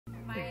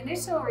My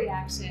initial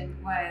reaction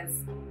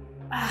was,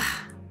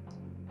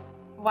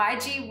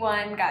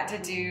 YG1 got to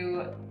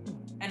do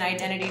an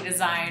identity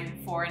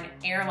design for an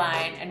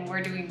airline and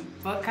we're doing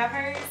book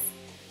covers?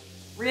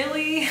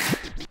 Really?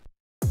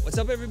 What's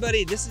up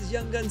everybody? This is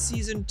Young Gun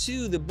Season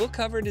 2, the book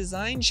cover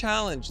design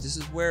challenge. This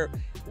is where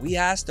we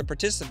ask the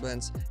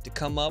participants to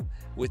come up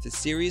with a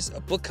series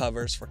of book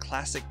covers for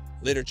classic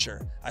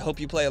literature. I hope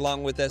you play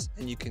along with us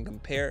and you can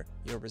compare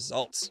your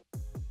results.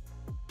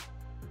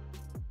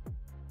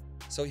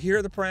 So here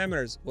are the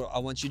parameters. What I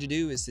want you to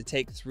do is to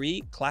take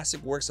 3 classic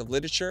works of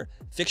literature,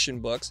 fiction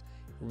books,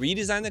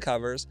 redesign the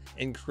covers,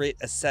 and create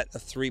a set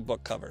of 3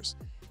 book covers.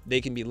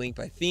 They can be linked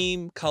by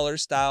theme, color,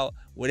 style,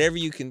 whatever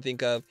you can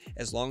think of,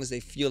 as long as they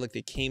feel like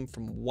they came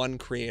from one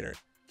creator.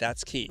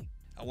 That's key.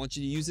 I want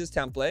you to use this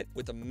template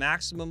with a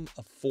maximum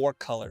of 4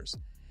 colors.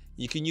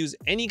 You can use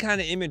any kind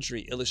of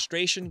imagery,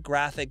 illustration,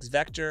 graphics,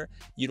 vector.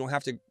 You don't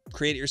have to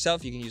create it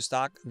yourself. You can use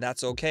stock.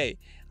 That's okay.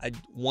 I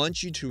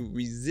want you to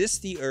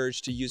resist the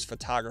urge to use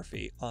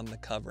photography on the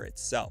cover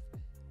itself.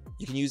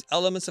 You can use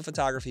elements of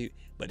photography,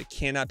 but it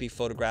cannot be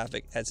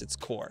photographic as its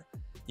core.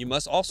 You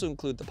must also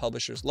include the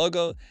publisher's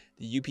logo,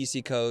 the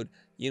UPC code,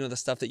 the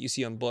stuff that you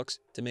see on books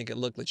to make it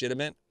look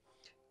legitimate.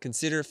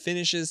 Consider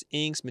finishes,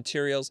 inks,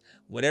 materials,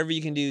 whatever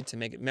you can do to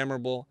make it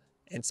memorable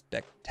and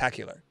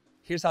spectacular.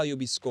 Here's how you'll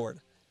be scored.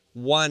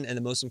 1, and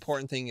the most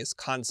important thing, is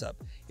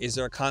concept. Is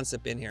there a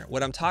concept in here?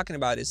 What I'm talking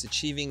about is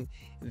achieving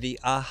the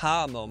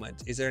aha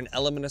moment. Is there an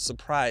element of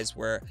surprise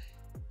where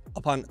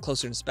upon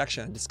closer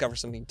inspection, I discover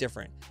something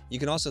different? You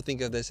can also think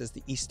of this as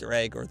the Easter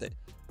egg or the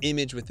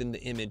image within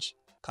the image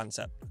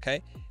concept,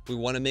 okay? We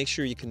want to make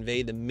sure you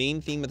convey the main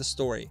theme of the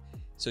story.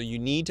 So you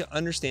need to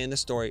understand the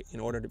story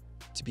in order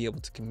to be able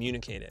to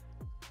communicate it.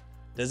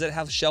 Does it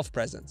have shelf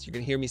presence? You're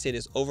gonna hear me say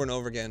this over and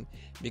over again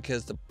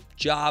because the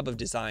job of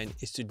design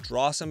is to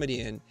draw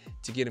somebody in,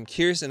 to get them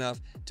curious enough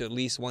to at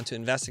least want to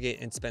investigate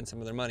and spend some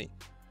of their money.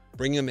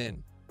 Bring them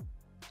in.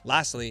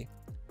 Lastly,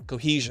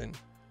 cohesion.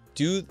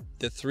 Do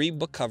the 3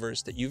 book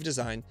covers that you've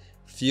designed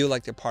feel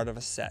like they're part of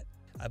a set.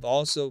 I've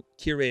also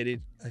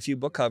curated a few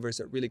book covers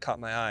that really caught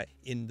my eye.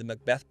 In the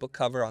Macbeth book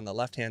cover on the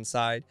left-hand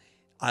side,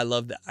 I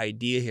love the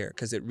idea here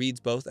because it reads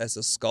both as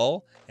the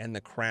skull and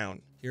the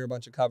crown. Here are a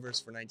bunch of covers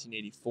for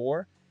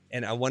 1984.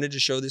 And I wanted to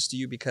show this to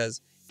you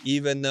because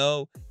even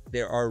though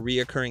there are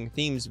reoccurring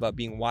themes about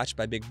being watched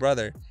by Big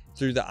Brother,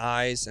 through the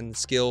eyes and the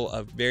skill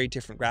of very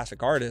different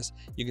graphic artists,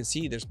 you can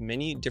see there's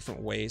many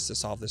different ways to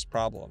solve this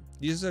problem.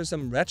 These are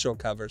some retro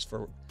covers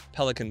for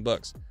Pelican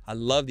books. I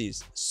love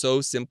these.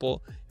 So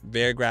simple,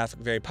 very graphic,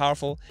 very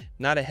powerful.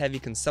 Not a heavy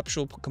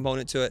conceptual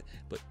component to it,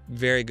 but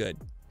very good.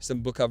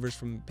 Some book covers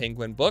from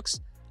Penguin Books.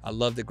 I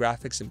love the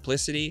graphic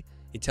simplicity.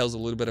 It tells a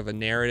little bit of a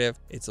narrative.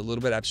 It's a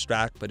little bit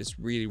abstract, but it's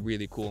really,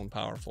 really cool and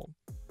powerful.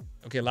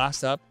 Okay,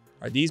 last up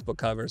are these book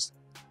covers.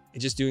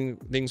 It's just doing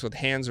things with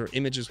hands or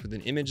images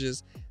within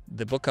images.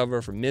 The book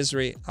cover for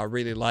Misery, I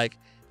really like.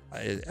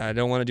 I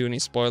don't want to do any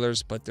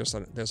spoilers, but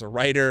there's a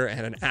writer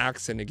and an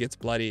axe and it gets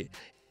bloody.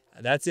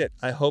 That's it.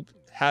 I hope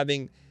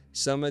having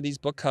some of these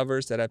book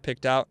covers that I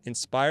picked out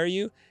inspire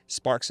you,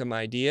 spark some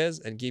ideas,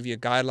 and give you a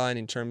guideline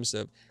in terms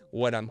of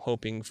what I'm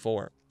hoping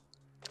for.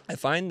 I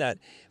find that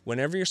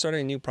whenever you're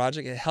starting a new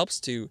project, it helps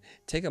to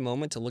take a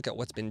moment to look at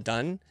what's been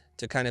done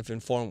to kind of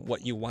inform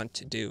what you want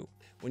to do.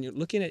 When you're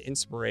looking at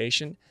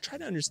inspiration, try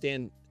to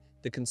understand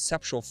the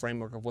conceptual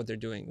framework of what they're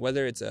doing,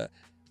 whether it's a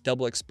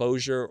double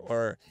exposure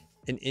or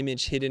an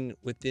image hidden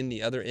within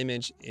the other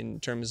image in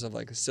terms of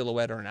like a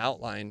silhouette or an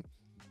outline.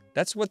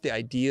 That's what the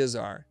ideas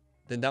are.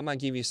 Then that might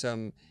give you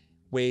some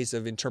ways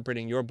of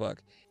interpreting your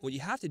book. What you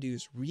have to do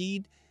is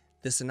read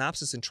the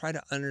synopsis and try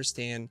to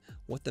understand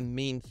what the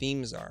main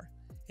themes are.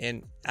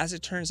 And as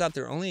it turns out,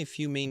 there are only a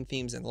few main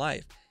themes in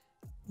life.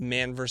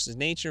 Man versus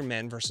nature,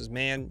 man versus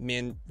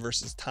man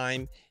versus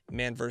time,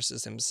 man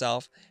versus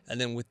himself.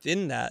 And then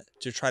within that,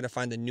 to try to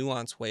find the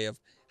nuanced way of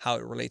how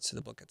it relates to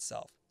the book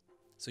itself.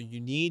 So you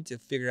need to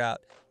figure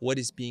out what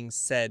is being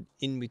said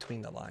in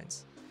between the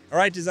lines. All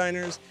right,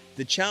 designers,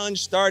 the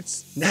challenge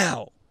starts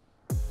now.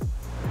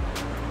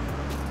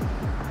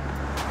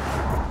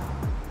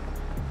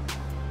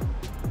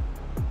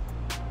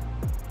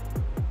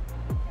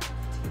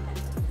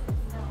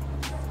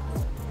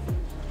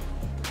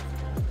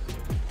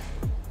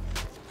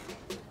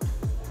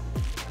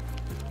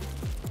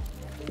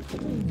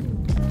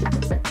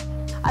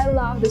 I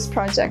love this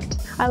project.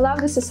 I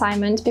love this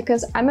assignment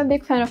because I'm a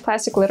big fan of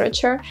classic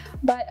literature,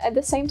 but at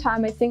the same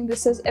time, I think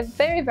this is a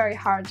very, very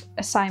hard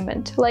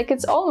assignment. Like,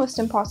 it's almost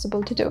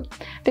impossible to do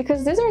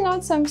because these are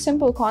not some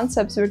simple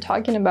concepts we're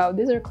talking about.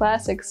 These are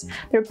classics.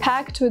 They're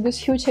packed with these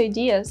huge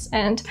ideas,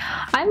 and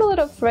I'm a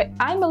little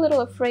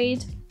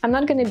afraid I'm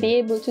not going to be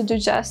able to do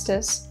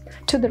justice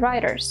to the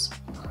writers.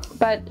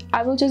 But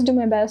I will just do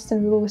my best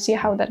and we will see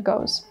how that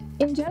goes.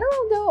 In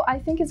general though, I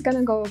think it's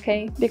gonna go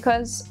okay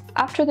because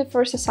after the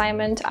first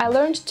assignment, I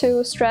learned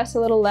to stress a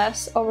little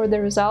less over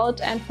the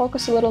result and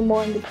focus a little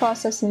more on the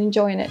process and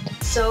enjoying it.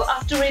 So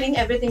after reading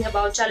everything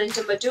about challenge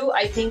number 2,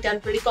 I think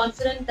I'm pretty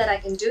confident that I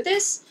can do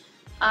this.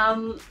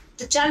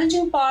 The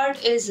challenging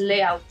part is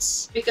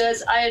layouts,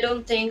 because I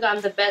don't think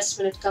I'm the best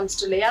when it comes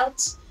to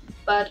layouts.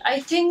 But I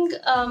think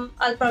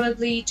I'll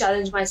probably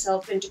challenge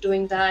myself into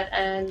doing that,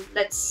 and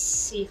let's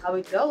see how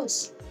it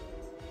goes.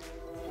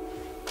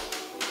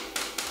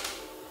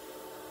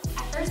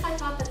 At first I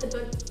thought that the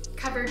book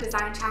cover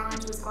design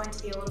challenge was going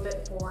to be a little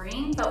bit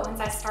boring, but once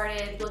I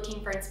started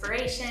looking for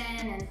inspiration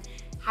and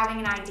having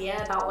an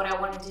idea about what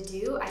I wanted to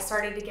do, I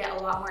started to get a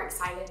lot more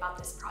excited about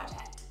this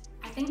project.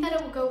 I think that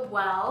it will go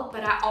well,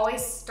 but I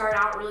always start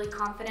out really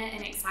confident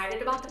and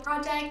excited about the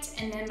project,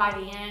 and then by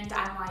the end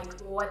I'm like,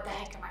 well, what the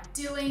heck am I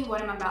doing?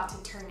 What am I about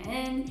to turn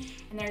in?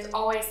 And there's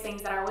always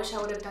things that I wish I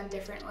would have done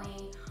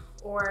differently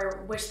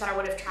or wish that I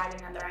would have tried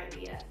another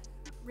idea.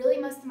 Really,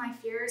 most of my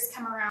fears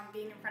come around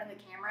being in front of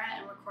the camera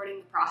and recording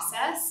the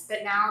process,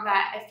 but now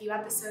that a few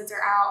episodes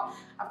are out,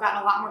 I've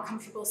gotten a lot more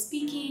comfortable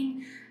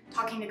speaking,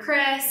 talking to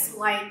Chris.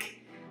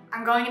 Like,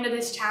 I'm going into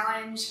this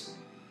challenge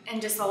in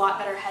just a lot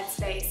better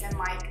headspace and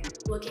like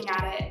looking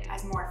at it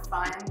as more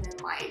fun than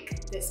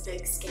like this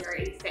big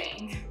scary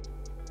thing.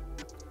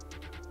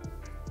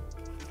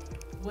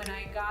 When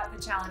I got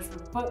the challenge for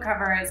book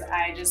covers,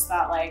 I just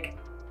thought like,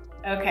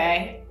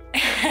 okay.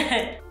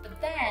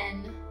 But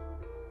then,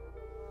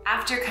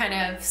 after kind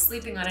of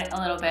sleeping on it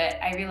a little bit,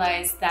 I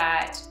realized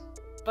that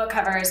book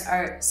covers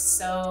are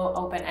so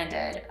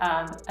open-ended,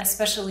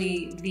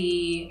 especially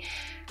the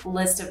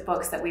list of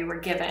books that we were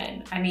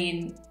given. I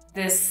mean,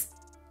 this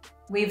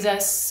leaves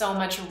us so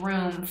much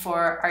room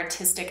for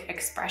artistic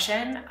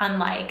expression,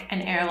 unlike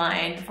an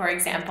airline, for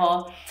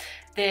example.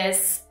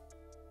 This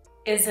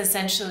is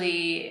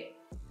essentially,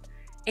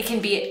 it can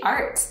be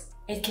art,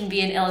 it can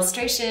be an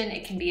illustration,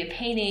 it can be a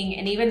painting,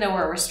 and even though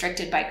we're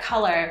restricted by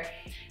color,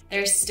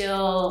 there's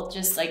still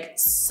just like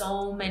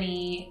so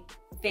many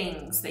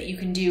things that you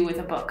can do with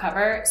a book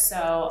cover.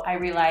 So I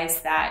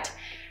realized that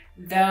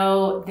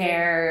though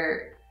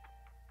there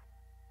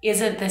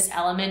isn't this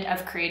element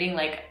of creating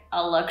like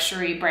a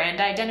luxury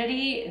brand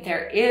identity,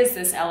 there is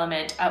this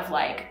element of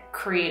like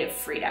creative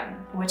freedom,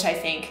 which I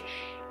think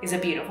is a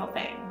beautiful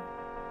thing.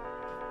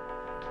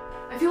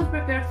 I feel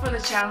prepared for the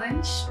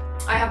challenge.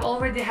 I have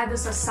already had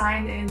this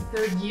assigned in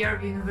 3rd year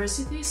of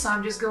university, so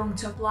I'm just going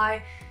to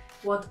apply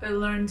what I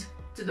learned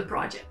to the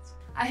project.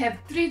 I have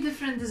 3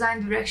 different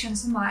design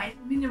directions in mind: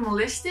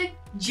 minimalistic,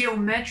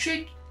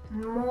 geometric,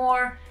 and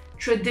more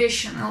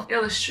traditional,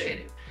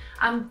 illustrative.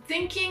 I'm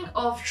thinking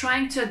of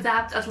trying to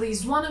adapt at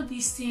least one of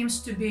these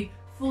themes to be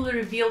fully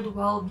revealed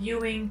while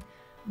viewing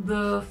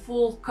the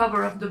full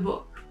cover of the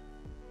book.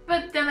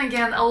 But then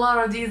again, a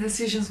lot of these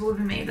decisions will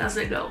be made as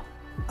I go.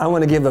 I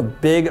want to give a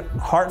big,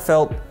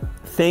 heartfelt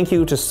thank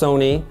you to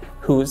Sony,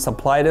 who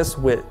supplied us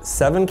with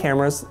 7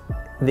 cameras,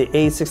 the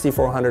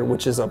A6400,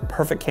 which is a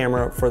perfect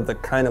camera for the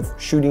kind of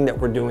shooting that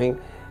we're doing,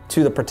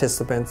 to the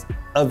participants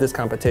of this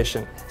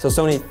competition. So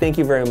Sony, thank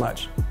you very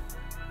much.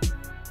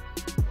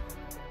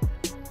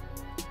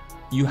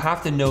 You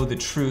have to know the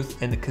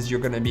truth, and because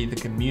you're going to be the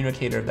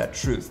communicator of that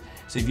truth.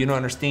 So if you don't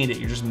understand it,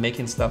 you're just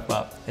making stuff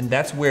up. And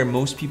that's where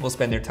most people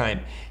spend their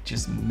time,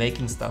 just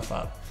making stuff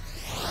up.